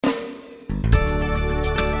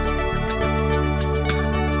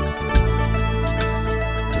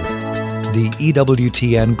the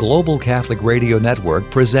EWTN Global Catholic Radio Network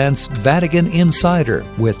presents Vatican Insider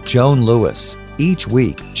with Joan Lewis. Each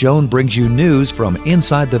week, Joan brings you news from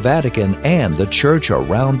inside the Vatican and the Church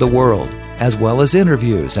around the world, as well as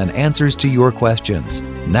interviews and answers to your questions.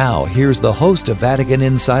 Now, here's the host of Vatican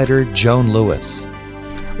Insider, Joan Lewis.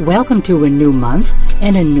 Welcome to a new month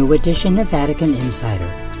and a new edition of Vatican Insider.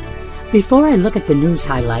 Before I look at the news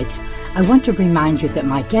highlights, I want to remind you that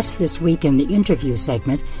my guest this week in the interview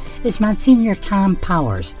segment is Msgr Tom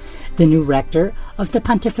Powers, the new rector of the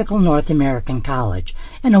Pontifical North American College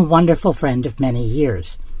and a wonderful friend of many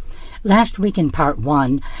years. Last week in part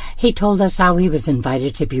 1, he told us how he was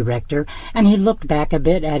invited to be rector, and he looked back a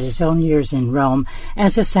bit at his own years in Rome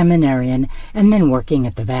as a seminarian and then working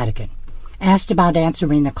at the Vatican. Asked about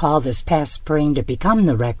answering the call this past spring to become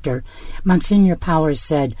the rector, Msgr Powers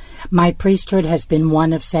said, "My priesthood has been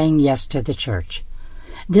one of saying yes to the Church."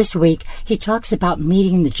 This week, he talks about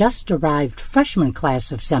meeting the just-arrived freshman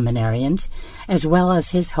class of seminarians, as well as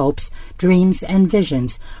his hopes, dreams, and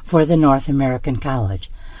visions for the North American College,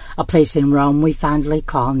 a place in Rome we fondly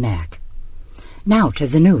call NAC. Now to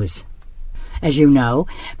the news. As you know,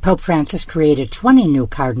 Pope Francis created 20 new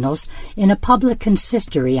cardinals in a public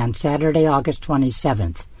consistory on Saturday, August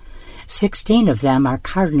 27th. 16 of them are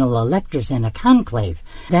cardinal electors in a conclave,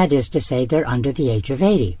 that is to say they're under the age of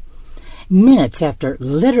 80. Minutes after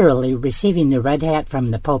literally receiving the red hat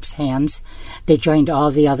from the Pope's hands, they joined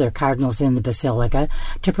all the other cardinals in the Basilica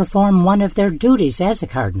to perform one of their duties as a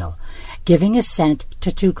cardinal, giving assent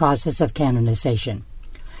to 2 causes of canonization.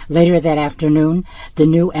 Later that afternoon, the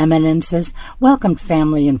new eminences welcomed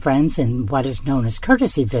family and friends in what is known as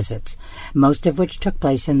courtesy visits, most of which took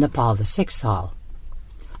place in the Paul VI Hall.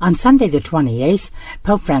 On Sunday the 28th,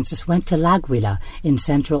 Pope Francis went to L'Aquila in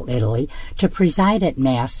central Italy to preside at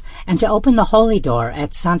Mass and to open the Holy Door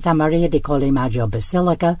at Santa Maria di Collimaggio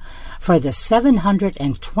Basilica for the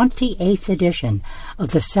 728th edition of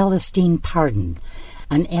the Celestine Pardon,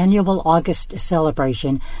 an annual August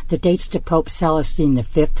celebration that dates to Pope Celestine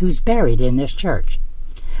V, who's buried in this church.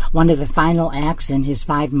 One of the final acts in his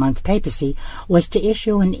 5-month papacy was to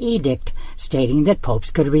issue an edict stating that popes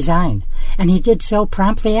could resign, and he did so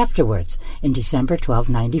promptly afterwards in December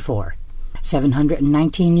 1294.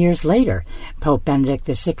 719 years later, Pope Benedict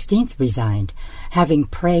XVI resigned, having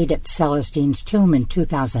prayed at Celestine's tomb in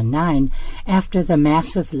 2009 after the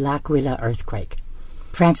massive L'Aquila earthquake.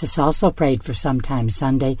 Francis also prayed for some time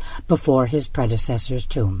Sunday before his predecessor's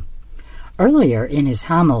tomb. Earlier in his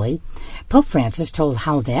homily, Pope Francis told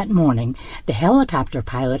how that morning the helicopter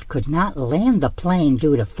pilot could not land the plane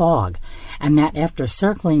due to fog, and that after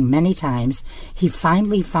circling many times, he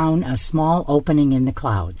finally found a small opening in the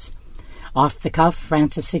clouds. Off the cuff,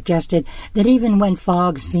 Francis suggested that even when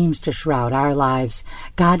fog seems to shroud our lives,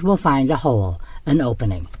 God will find a hole, an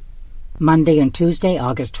opening. Monday and Tuesday,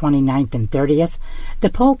 August 29th and 30th, the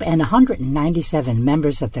Pope and 197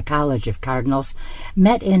 members of the College of Cardinals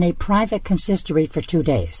met in a private consistory for 2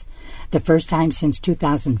 days, the first time since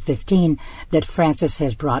 2015 that Francis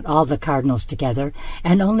has brought all the cardinals together,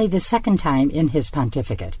 and only the second time in his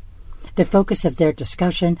pontificate. The focus of their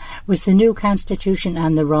discussion was the new constitution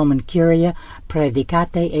on the Roman Curia,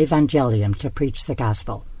 Predicate Evangelium, to preach the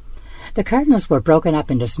gospel. The cardinals were broken up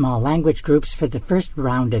into small language groups for the first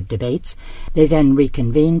round of debates. They then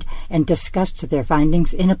reconvened and discussed their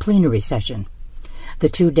findings in a plenary session. The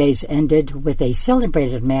 2 days ended with a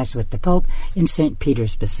celebrated Mass with the Pope in St.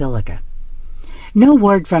 Peter's Basilica. No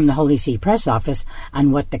word from the Holy See Press Office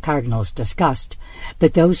on what the cardinals discussed,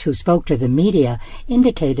 but those who spoke to the media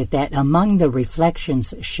indicated that among the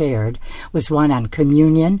reflections shared was one on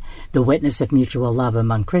communion, the witness of mutual love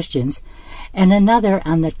among Christians, and another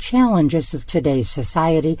on the challenges of today's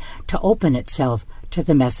society to open itself to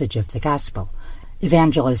the message of the gospel.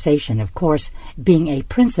 Evangelization, of course, being a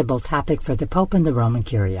principal topic for the Pope and the Roman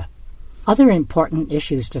Curia. Other important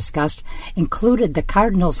issues discussed included the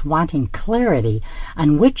cardinals wanting clarity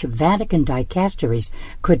on which Vatican dicasteries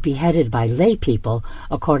could be headed by lay people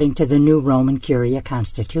according to the new Roman Curia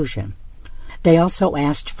constitution. They also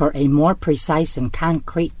asked for a more precise and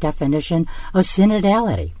concrete definition of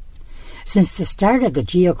synodality. Since the start of the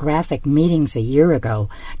geographic meetings a year ago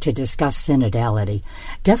to discuss synodality,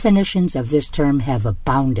 definitions of this term have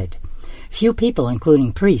abounded. Few people,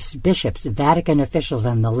 including priests, bishops, Vatican officials,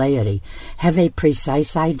 and the laity, have a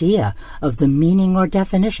precise idea of the meaning or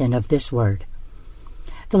definition of this word.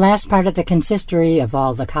 The last part of the consistory of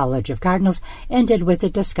all the College of Cardinals ended with a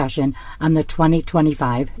discussion on the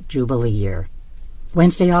 2025 Jubilee year.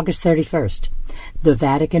 Wednesday, August 31st, the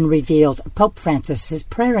Vatican revealed Pope Francis's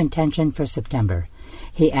prayer intention for September.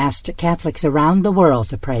 He asked Catholics around the world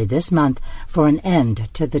to pray this month for an end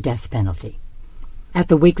to the death penalty. At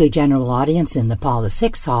the weekly general audience in the Paul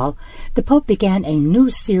VI Hall, the Pope began a new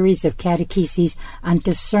series of catecheses on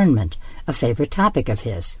discernment, a favorite topic of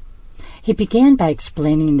his. He began by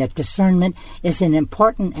explaining that discernment is an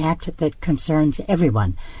important act that concerns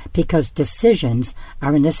everyone because decisions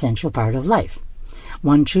are an essential part of life.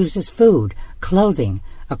 One chooses food, clothing,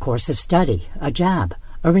 a course of study, a job,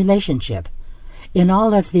 a relationship. In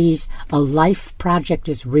all of these, a life project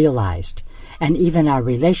is realized, and even our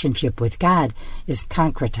relationship with God is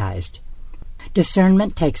concretized.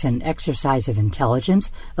 Discernment takes an exercise of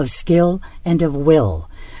intelligence, of skill, and of will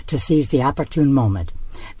to seize the opportune moment.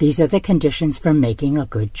 These are the conditions for making a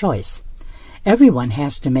good choice. Everyone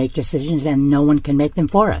has to make decisions, and no one can make them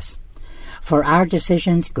for us. For our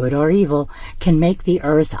decisions, good or evil, can make the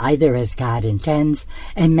earth either as God intends,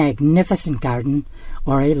 a magnificent garden,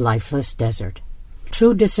 or a lifeless desert.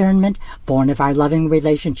 True discernment, born of our loving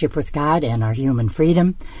relationship with God and our human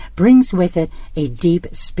freedom, brings with it a deep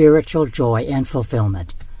spiritual joy and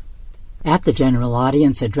fulfillment. At the general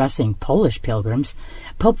audience addressing Polish pilgrims,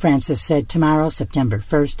 Pope Francis said tomorrow, September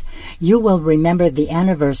 1st, you will remember the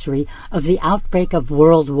anniversary of the outbreak of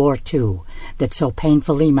World War II that so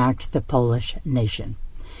painfully marked the Polish nation.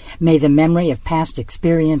 May the memory of past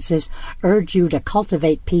experiences urge you to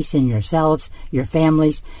cultivate peace in yourselves, your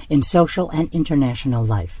families, in social and international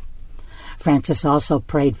life. Francis also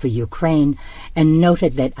prayed for Ukraine and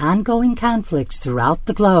noted that ongoing conflicts throughout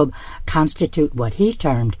the globe constitute what he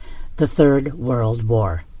termed the Third World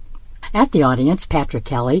War. At the audience, Patrick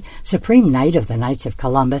Kelly, Supreme Knight of the Knights of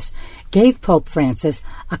Columbus, gave Pope Francis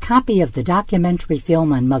a copy of the documentary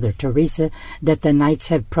film on Mother Teresa that the Knights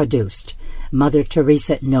have produced, Mother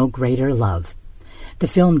Teresa, No Greater Love. The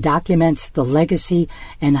film documents the legacy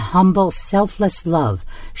and humble, selfless love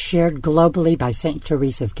shared globally by St.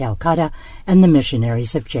 Teresa of Calcutta and the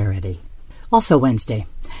missionaries of charity. Also Wednesday,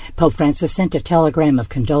 Pope Francis sent a telegram of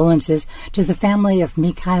condolences to the family of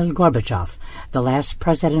Mikhail Gorbachev, the last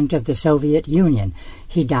president of the Soviet Union.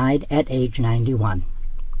 He died at age 91.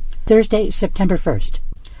 Thursday, September 1st.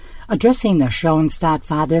 Addressing the Schoenstatt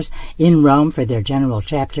Fathers in Rome for their general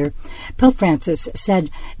chapter, Pope Francis said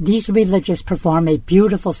these religious perform a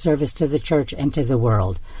beautiful service to the Church and to the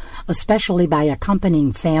world, especially by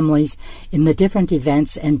accompanying families in the different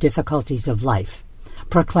events and difficulties of life,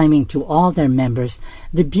 proclaiming to all their members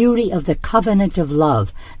the beauty of the covenant of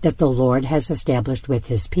love that the Lord has established with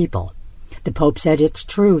his people. The Pope said it's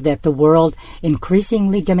true that the world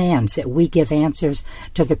increasingly demands that we give answers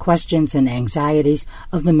to the questions and anxieties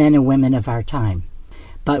of the men and women of our time.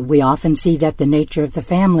 But we often see that the nature of the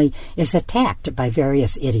family is attacked by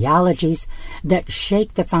various ideologies that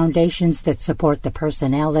shake the foundations that support the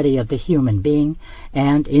personality of the human being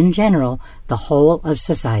and, in general, the whole of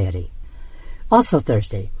society. Also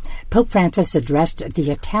Thursday, Pope Francis addressed the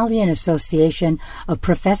Italian Association of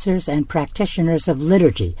Professors and Practitioners of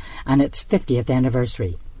Liturgy on its 50th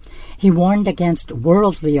anniversary. He warned against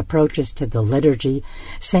worldly approaches to the liturgy,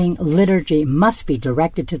 saying liturgy must be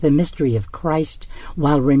directed to the mystery of Christ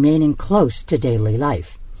while remaining close to daily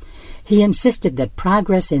life. He insisted that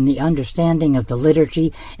progress in the understanding of the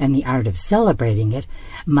liturgy and the art of celebrating it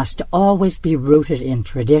must always be rooted in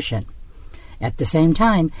tradition. At the same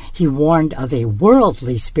time, he warned of a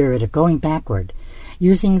worldly spirit of going backward,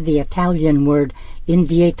 using the Italian word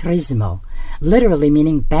indietrismo, literally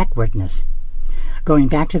meaning backwardness. Going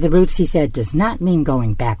back to the roots, he said, does not mean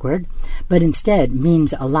going backward, but instead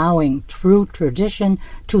means allowing true tradition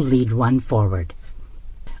to lead one forward.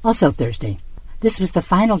 Also Thursday, this was the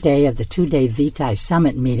final day of the two-day Vitae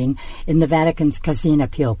Summit meeting in the Vatican's Casina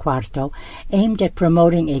Pio IV, aimed at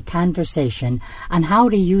promoting a conversation on how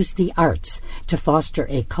to use the arts to foster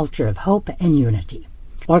a culture of hope and unity.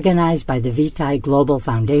 Organized by the Vitae Global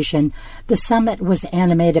Foundation, the summit was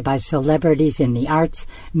animated by celebrities in the arts,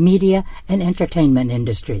 media, and entertainment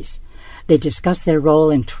industries. They discuss their role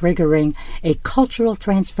in triggering a cultural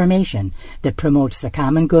transformation that promotes the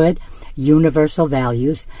common good, universal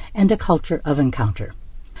values, and a culture of encounter.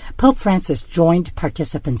 Pope Francis joined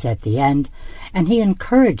participants at the end, and he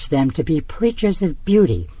encouraged them to be preachers of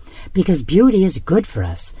beauty, because beauty is good for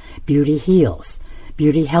us. Beauty heals.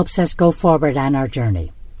 Beauty helps us go forward on our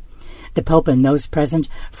journey. The Pope and those present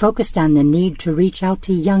focused on the need to reach out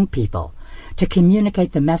to young people, to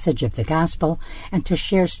communicate the message of the gospel, and to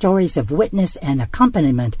share stories of witness and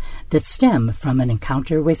accompaniment that stem from an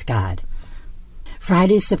encounter with God.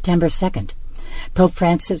 Friday, September 2nd. Pope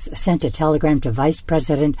Francis sent a telegram to Vice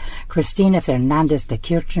President Cristina Fernandez de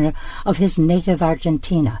Kirchner of his native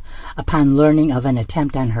Argentina upon learning of an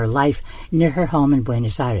attempt on her life near her home in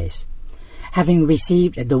Buenos Aires. Having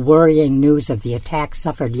received the worrying news of the attack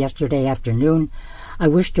suffered yesterday afternoon, I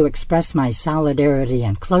wish to express my solidarity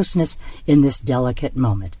and closeness in this delicate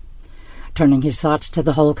moment. Turning his thoughts to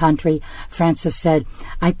the whole country, Francis said,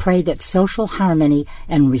 I pray that social harmony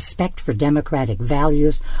and respect for democratic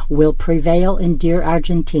values will prevail in dear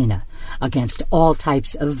Argentina against all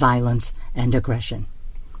types of violence and aggression.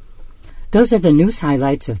 Those are the news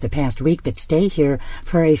highlights of the past week, but stay here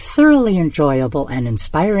for a thoroughly enjoyable and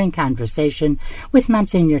inspiring conversation with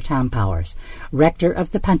Msgr Tom Powers, rector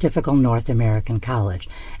of the Pontifical North American College,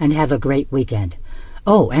 and have a great weekend.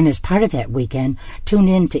 Oh, and as part of that weekend, tune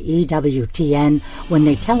in to EWTN when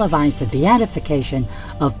they televise the beatification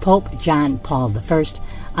of Pope John Paul I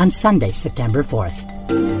on Sunday, September 4th.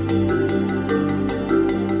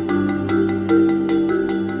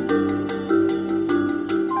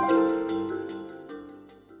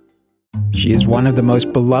 She is one of the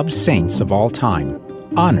most beloved saints of all time,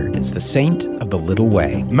 honored as the Saint of the Little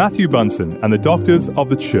Way. Matthew Bunsen and the Doctors of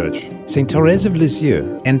the Church. St. Thérèse of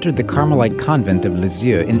Lisieux entered the Carmelite convent of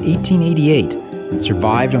Lisieux in 1888 and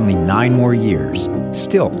survived only 9 more years.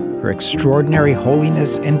 Still, her extraordinary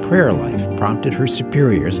holiness and prayer life prompted her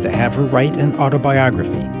superiors to have her write an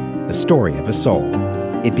autobiography, The Story of a Soul.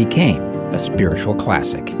 It became a spiritual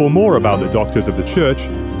classic. For more about the Doctors of the Church,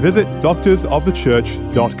 visit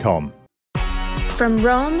doctorsofthechurch.com. From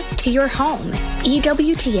Rome to your home,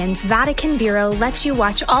 EWTN's Vatican Bureau lets you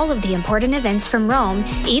watch all of the important events from Rome,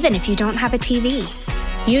 even if you don't have a TV.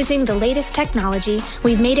 Using the latest technology,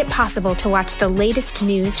 we've made it possible to watch the latest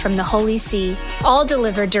news from the Holy See, all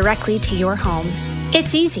delivered directly to your home.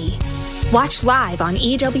 It's easy. Watch live on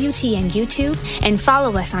EWTN YouTube and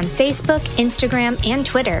follow us on Facebook, Instagram, and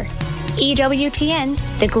Twitter. EWTN,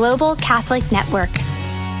 the Global Catholic Network.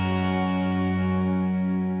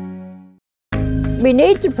 We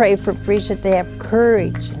need to pray for priests that they have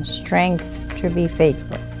courage and strength to be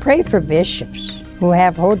faithful. Pray for bishops who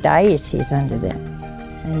have whole dioceses under them,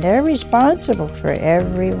 and they're responsible for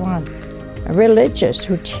everyone. Religious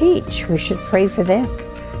who teach, we should pray for them.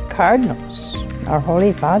 Cardinals, our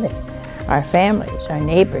Holy Father, our families, our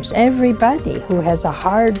neighbors, everybody who has a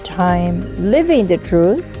hard time living the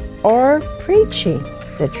truth or preaching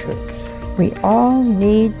the truth. We all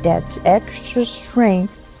need that extra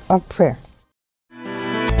strength of prayer.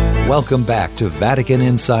 Welcome back to Vatican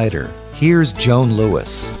Insider. Here's Joan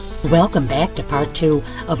Lewis. Welcome back to part 2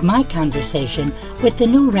 of my conversation with the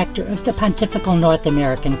new rector of the Pontifical North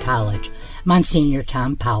American College, Msgr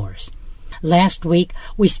Tom Powers. Last week,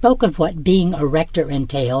 we spoke of what being a rector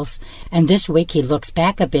entails, and this week he looks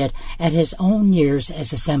back a bit at his own years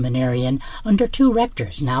as a seminarian under 2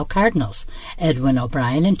 rectors, now cardinals, Edwin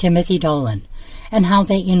O'Brien and Timothy Dolan, and how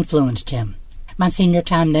they influenced him. Msgr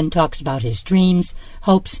Tom then talks about his dreams,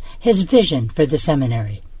 hopes, his vision for the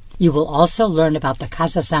seminary. You will also learn about the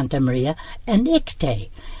Casa Santa Maria and ICTE,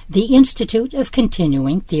 the Institute of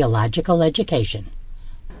Continuing Theological Education.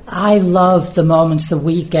 I love the moments that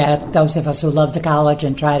we get, those of us who love the college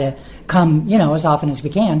and try to come, as often as we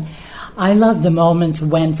can. I love the moments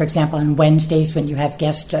when, for example, on Wednesdays when you have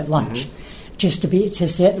guests at lunch. Just to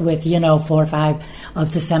sit with, 4 or 5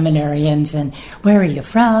 of the seminarians and where are you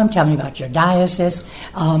from? Tell me about your diocese,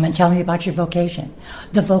 and tell me about your vocation.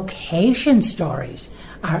 The vocation stories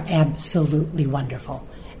are absolutely wonderful.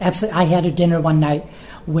 Absolutely. I had a dinner one night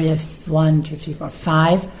with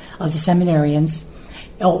 5 of the seminarians.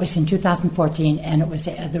 It was in 2014, and it was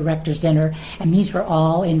the rector's dinner, and these were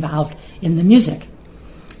all involved in the music.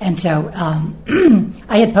 And so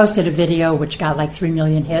I had posted a video which got like 3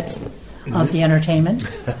 million hits of the entertainment.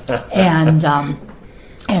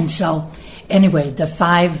 And so, anyway, the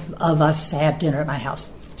 5 of us had dinner at my house,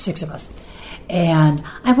 6 of us. And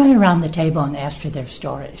I went around the table and asked for their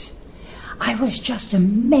stories. I was just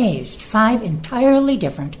amazed. 5 entirely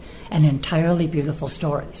different and entirely beautiful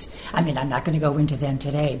stories. I mean, I'm not going to go into them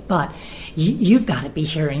today, but you've got to be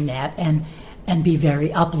hearing that and be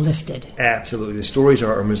very uplifted. Absolutely. The stories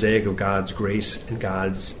are a mosaic of God's grace and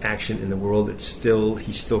God's action in the world. He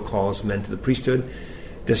still calls men to the priesthood.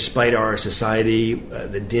 Despite our society,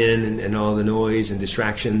 the din and all the noise and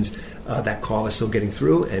distractions, that call is still getting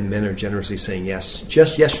through, and men are generously saying yes.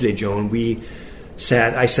 Just yesterday, Joan,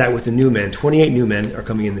 I sat with the new men. 28 new men are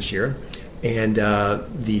coming in this year, and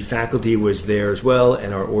the faculty was there as well,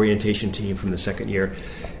 and our orientation team from the second year.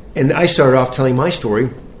 And I started off telling my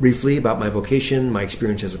story briefly about my vocation, my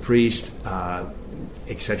experience as a priest,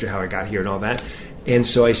 etc., how I got here and all that. And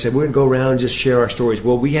so I said, we're going to go around and just share our stories.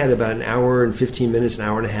 Well, we had about an hour and 15 minutes, an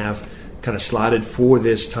hour and a half, kind of slotted for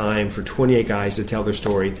this time for 28 guys to tell their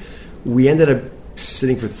story. We ended up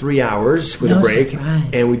sitting for 3 hours with a break, surprise.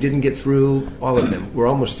 and we didn't get through all of them. We're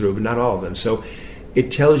almost through, but not all of them. So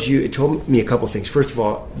it told me a couple things. First of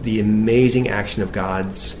all, the amazing action of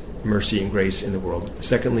God's mercy and grace in the world.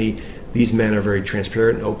 Secondly, these men are very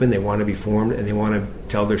transparent and open. They want to be formed, and they want to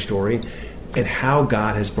tell their story. And how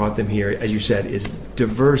God has brought them here, as you said, is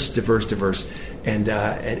diverse, and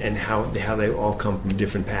how they all come from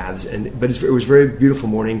different paths. But it was a very beautiful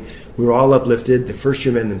morning. We were all uplifted. The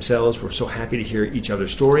first-year men themselves were so happy to hear each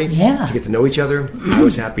other's story, to get to know each other. I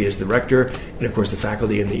was happy as the rector, and of course the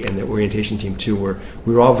faculty and the orientation team too.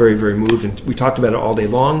 We were all very, very moved, and we talked about it all day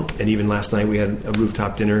long. And even last night we had a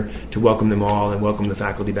rooftop dinner to welcome them all and welcome the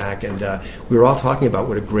faculty back. And we were all talking about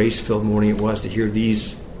what a grace-filled morning it was to hear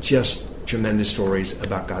these just tremendous stories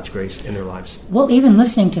about God's grace in their lives. Well, even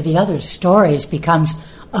listening to the other stories becomes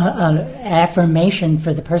an affirmation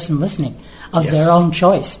for the person listening of their own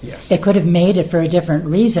choice. Yes. They could have made it for a different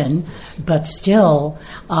reason, but still,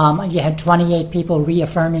 you had 28 people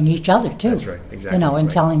reaffirming each other, too. That's right, exactly. And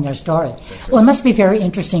telling their story. Well, it must be very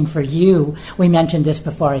interesting for you, we mentioned this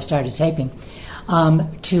before I started taping,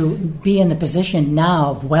 to be in the position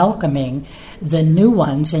now of welcoming the new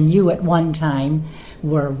ones, and you at one time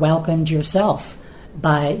were welcomed yourself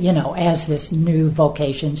by, as this new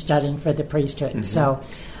vocation studying for the priesthood. Mm-hmm. So,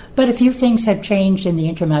 but a few things have changed in the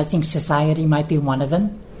interim. I think society might be one of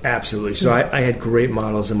them. Absolutely. So I had great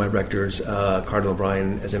models in my rectors, Cardinal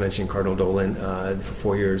O'Brien, as I mentioned, Cardinal Dolan, for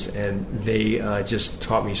 4 years, and they just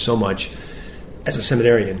taught me so much as a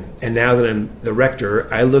seminarian. And now that I'm the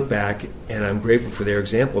rector, I look back and I'm grateful for their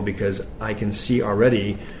example, because I can see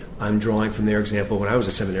already I'm drawing from their example when I was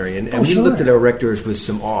a seminarian. And we looked at our rectors with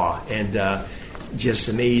some awe and just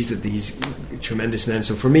amazed at these tremendous men.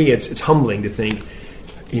 So for me, it's humbling to think,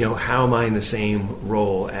 how am I in the same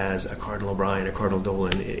role as a Cardinal O'Brien, a Cardinal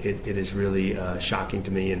Dolan? It is really shocking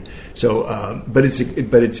to me. And so, but it's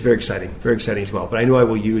very exciting as well. But I know I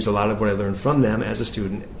will use a lot of what I learned from them as a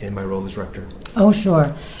student in my role as rector. Oh,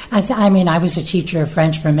 sure. I was a teacher of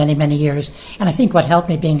French for many, many years, and I think what helped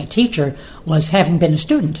me being a teacher was having been a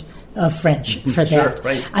student of French for that. Sure,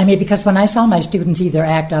 right. Because when I saw my students either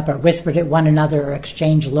act up or whispered at one another or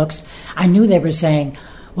exchange looks, I knew they were saying,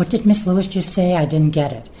 "What did Miss Lewis just say? I didn't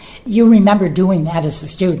get it." You remember doing that as a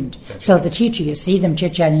student. That's so right. The teacher, you see them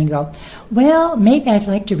chit-chatting and you go, "Well, maybe I'd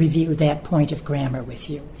like to review that point of grammar with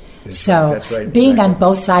you." That's right, being on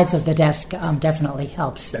both sides of the desk definitely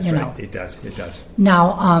helps. That's right. It does.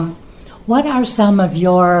 Now, what are some of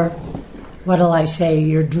your,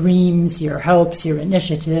 your dreams, your hopes, your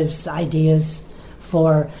initiatives, ideas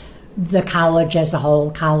for the college as a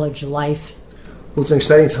whole, college life? Well, it's an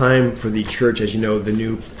exciting time for the church. As you know, the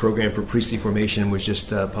new program for priestly formation was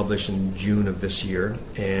just published in June of this year,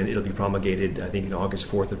 and it'll be promulgated, I think, in August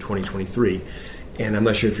 4th of 2023. And I'm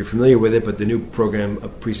not sure if you're familiar with it, but the new program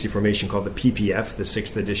of priestly formation called the PPF, the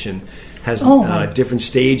 6th edition, has different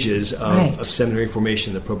stages of seminary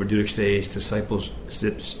formation: the propedeutic stage,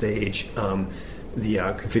 discipleship stage, the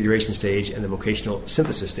configuration stage, and the vocational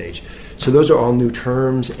synthesis stage. So those are all new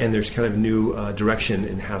terms, and there's kind of new direction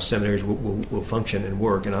in how seminaries will function and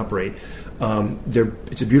work and operate.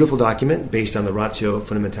 It's a beautiful document based on the Ratio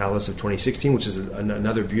Fundamentalis of 2016, which is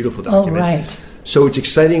another beautiful document. Oh, right. So it's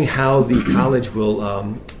exciting how the college will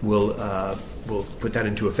put that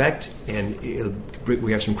into effect, and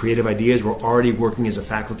we have some creative ideas. We're already working as a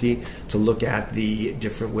faculty to look at the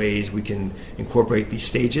different ways we can incorporate these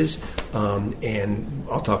stages, and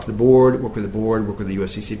I'll talk to the board, work with the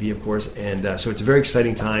USCCB, of course, and so it's a very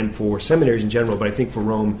exciting time for seminaries in general, but I think for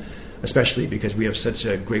Rome especially, because we have such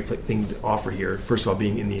a great thing to offer here. First of all,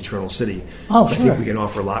 being in the Eternal City. Oh, sure. I think we can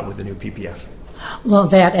offer a lot with the new PPF. Well,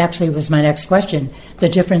 that actually was my next question. The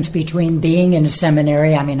difference between being in a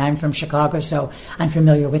seminary, I'm from Chicago, so I'm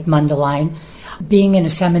familiar with Mundelein. Being in a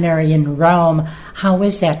seminary in Rome, how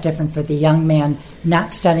is that different for the young man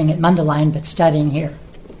not studying at Mundelein but studying here?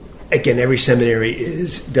 Again, every seminary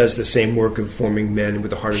does the same work of forming men with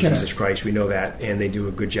the heart of Jesus Christ. We know that, and they do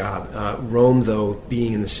a good job. Rome, though,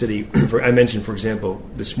 being in the city, I mentioned, for example,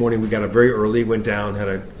 this morning we got up very early, went down,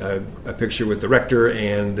 had a picture with the rector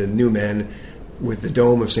and the new men with the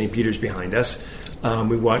dome of St. Peter's behind us.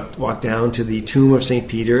 We walked down to the tomb of St.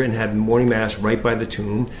 Peter and had morning mass right by the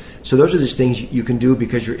tomb. So those are just things you can do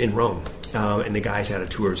because you're in Rome. And the guys had a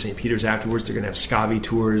tour of St. Peter's afterwards. They're going to have Scavi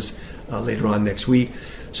tours later on next week.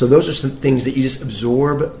 So those are some things that you just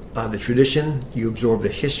absorb the tradition, you absorb the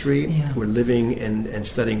history. Yeah. We're living and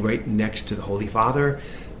studying right next to the Holy Father.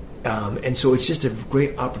 And so it's just a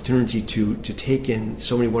great opportunity to take in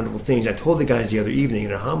so many wonderful things. I told the guys the other evening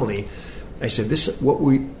in a homily, I said, what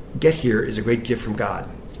we get here is a great gift from God.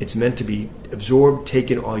 It's meant to be absorbed,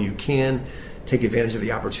 taken all you can, take advantage of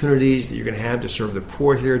the opportunities that you're going to have to serve the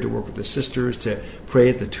poor here, to work with the sisters, to pray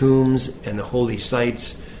at the tombs and the holy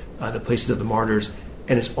sites, the places of the martyrs.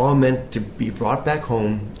 And it's all meant to be brought back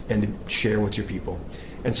home and to share with your people.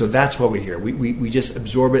 And so that's why we're here. We just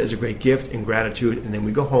absorb it as a great gift and gratitude, and then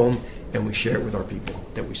we go home and we share it with our people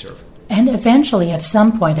that we serve. And eventually, at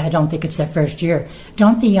some point, I don't think it's their first year,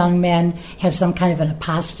 don't the young men have some kind of an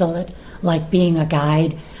apostolate, like being a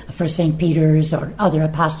guide for St. Peter's or other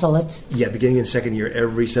apostolates? Yeah, beginning in second year,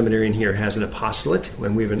 every seminarian here has an apostolate,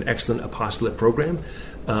 and we have an excellent apostolate program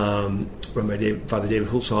run by Father David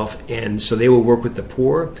Hulshoff. And so they will work with the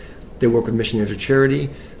poor, they work with missionaries of charity,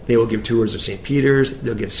 they will give tours of St. Peter's,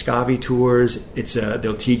 they'll give SCAVI tours,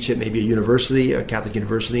 they'll teach at maybe a university, a Catholic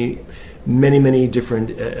university, many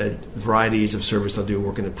different varieties of service they'll do,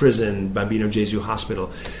 work in the prison, Bambino Gesù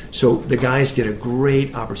Hospital. So the guys get a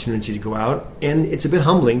great opportunity to go out, and it's a bit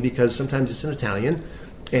humbling because sometimes it's in Italian,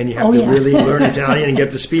 and you have to really learn Italian and get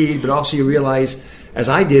up to speed, but also you realize, as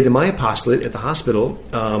I did in my apostolate at the hospital,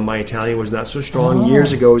 my Italian was not so strong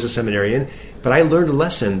years ago as a seminarian, but I learned a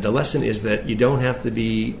lesson. The lesson is that you don't have to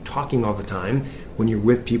be talking all the time when you're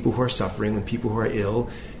with people who are suffering, with people who are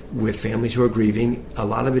ill, with families who are grieving. A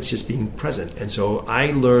lot of it's just being present. And so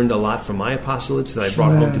I learned a lot from my apostolates that I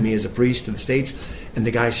brought home to me as a priest to the States, and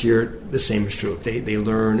the guys here, the same is true. They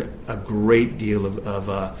learn a great deal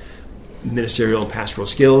of ministerial and pastoral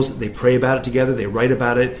skills. They pray about it together, they write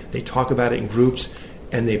about it, they talk about it in groups,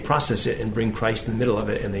 and they process it and bring Christ in the middle of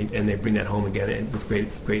it, and they bring that home again and with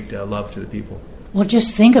great love to the people. Well,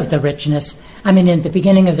 just think of the richness. I mean, in the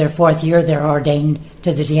beginning of their fourth year, they're ordained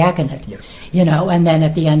to the diaconate. Yes. And then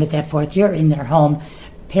at the end of that fourth year, in their home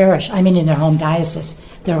in their home diocese,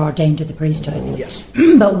 they're ordained to the priesthood. Yes.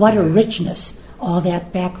 But what a richness all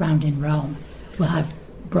that background in Rome will have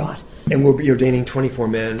brought. And we'll be ordaining 24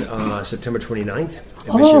 men September 29th.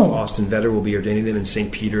 And Bishop Austin Vetter will be ordaining them in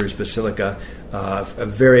St. Peter's Basilica. A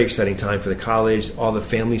very exciting time for the college. All the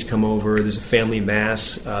families come over. There's a family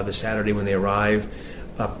mass the Saturday when they arrive,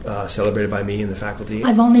 celebrated by me and the faculty.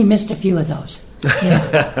 I've only missed a few of those.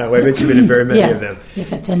 Well, I bet you've been in very many of them.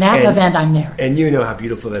 If it's an ACT event, I'm there. And you know how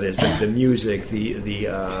beautiful that is. The music,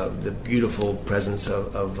 the beautiful presence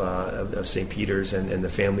of St. Peter's, and the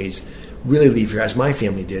families really leave here, as my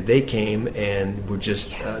family did. They came and were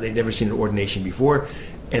just, they'd never seen an ordination before.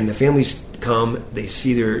 And the families come, they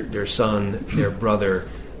see their son, their brother,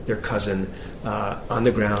 their cousin on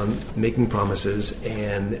the ground making promises,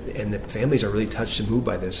 and the families are really touched and moved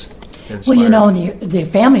by this. Well, the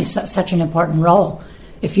family's such an important role.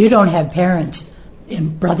 If you don't have parents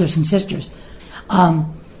and brothers and sisters,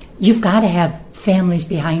 you've got to have families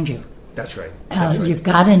behind you. That's right. You've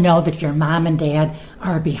got to know that your mom and dad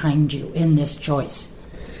are behind you in this choice.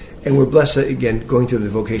 And we're blessed, again, going through the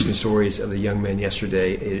vocation stories of the young men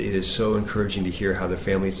yesterday. It is so encouraging to hear how their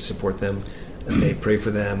families support them, and they pray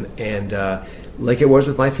for them. And like it was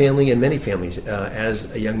with my family and many families,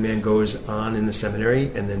 as a young man goes on in the seminary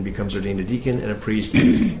and then becomes ordained a deacon and a priest,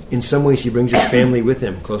 in some ways he brings his family with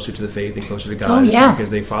him closer to the faith and closer to God, because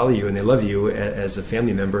they follow you and they love you as a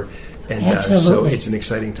family member. And so it's an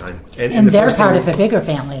exciting time. And they're part of a bigger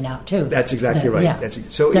family now, too. That's exactly right. Yeah.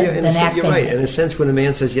 You're right. In a sense, when a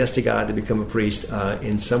man says yes to God to become a priest,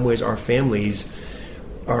 in some ways our families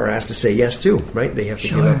are asked to say yes too, right? They have to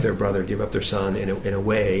give up their brother, give up their son in a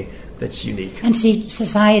way that's unique. And see,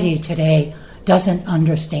 society today doesn't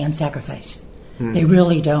understand sacrifice. They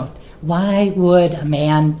really don't. Why would a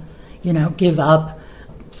man, give up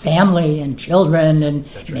family and children and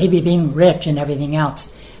maybe being rich and everything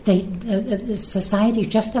else? The society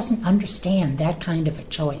just doesn't understand that kind of a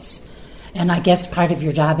choice. And I guess part of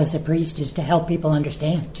your job as a priest is to help people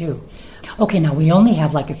understand, too. Okay, now we only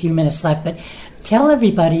have like a few minutes left, but tell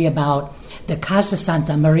everybody about the Casa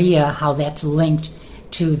Santa Maria, how that's linked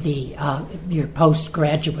to the your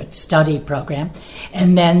postgraduate study program,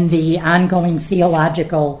 and then the ongoing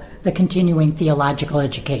the continuing theological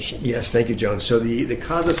education. Yes, thank you, Joan. So the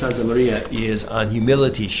Casa Santa Maria is on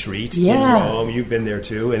Humility Street in Rome. You've been there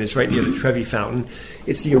too, and it's right near the Trevi Fountain.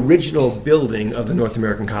 It's the original building of the North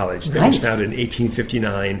American College that was founded in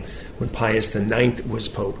 1859 when Pius IX was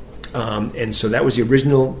Pope. And so that was the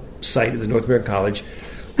original site of the North American College.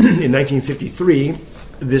 In 1953,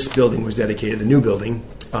 this building was dedicated, the new building,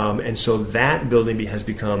 and so that building has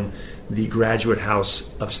become the graduate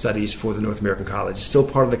house of studies for the North American College. It's still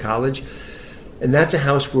part of the college, and that's a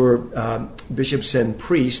house where bishops send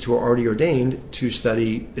priests who are already ordained to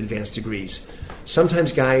study advanced degrees.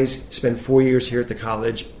 Sometimes guys spend 4 years here at the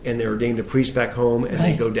college, and they're ordained a priest back home, and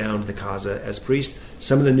they go down to the Casa as priests.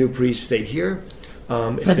 Some of the new priests stay here.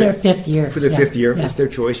 For their fifth year. For their fifth year. It's their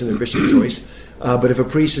choice and their bishop's choice. But if a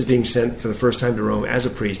priest is being sent for the first time to Rome as a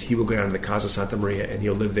priest, he will go down to the Casa Santa Maria and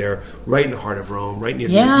he'll live there right in the heart of Rome, right near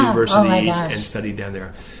the universities, and study down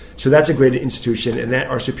there. So that's a great institution, and that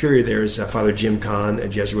our superior there is Father Jim Kahn, a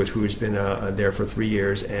Jesuit who's been there for 3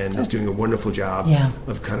 years and is doing a wonderful job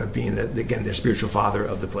of kind of being, their spiritual father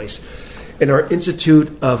of the place. And our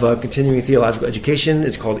Institute of Continuing Theological Education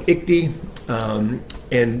is called ICTE,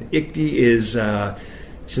 and ICTE is,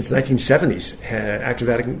 since the 1970s, after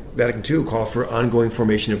Vatican II, called for ongoing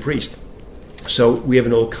formation of priests. So we have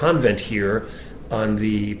an old convent here on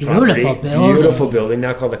the property. Beautiful building,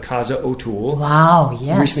 now called the Casa O'Toole. Wow,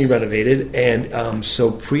 yes. Recently renovated. And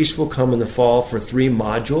so priests will come in the fall for 3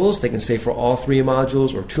 modules. They can stay for all 3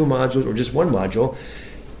 modules or 2 modules or just 1 module.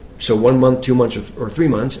 So 1 month, 2 months, or 3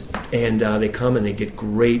 months. And they come and they get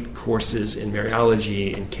great courses in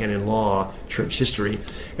Mariology and canon law, church history.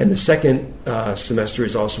 And the second semester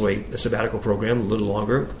is also a sabbatical program, a little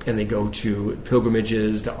longer. And they go to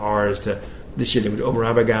pilgrimages, to Ars, this year they went to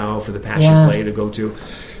Omarabagao for the Passion Play to go to.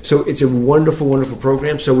 So it's a wonderful, wonderful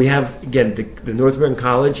program. So we have, again, the North American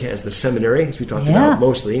College has the seminary, as we talked about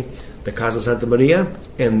mostly, the Casa Santa Maria,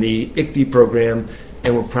 and the ICTE program,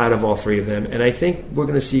 and we're proud of all 3 of them. And I think we're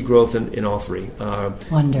going to see growth in all 3.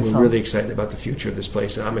 Wonderful. We're really excited about the future of this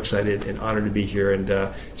place, and I'm excited and honored to be here. And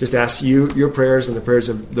just ask your prayers and the prayers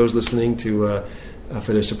of those listening for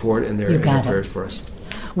their support and their prayers for us.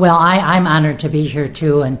 Well, I'm honored to be here,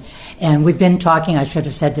 too, and we've been talking, I should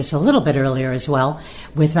have said this a little bit earlier as well,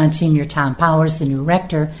 with Msgr Tom Powers, the new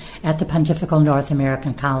rector at the Pontifical North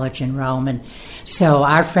American College in Rome, and so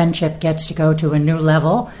our friendship gets to go to a new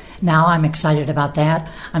level. Now I'm excited about that.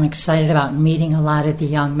 I'm excited about meeting a lot of the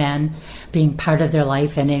young men, being part of their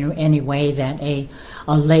life in any way that a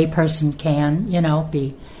lay person can,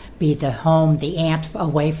 be the aunt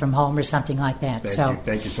away from home or something like that.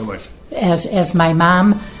 Thank you so much. As my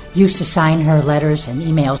mom used to sign her letters and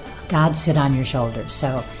emails, God sit on your shoulders.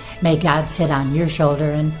 So may God sit on your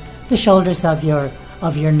shoulder and the shoulders of your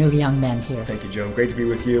new young men here. Thank you, Joan. Great to be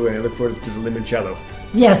with you, and I look forward to the limoncello.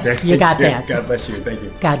 Yes, you got that. God bless you. Thank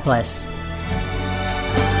you. God bless.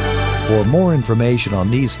 For more information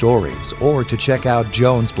on these stories, or to check out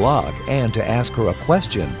Joan's blog and to ask her a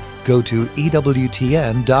question, go to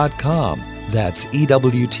EWTN.com. That's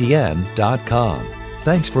EWTN.com.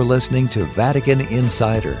 Thanks for listening to Vatican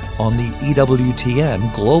Insider on the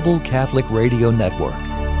EWTN Global Catholic Radio Network.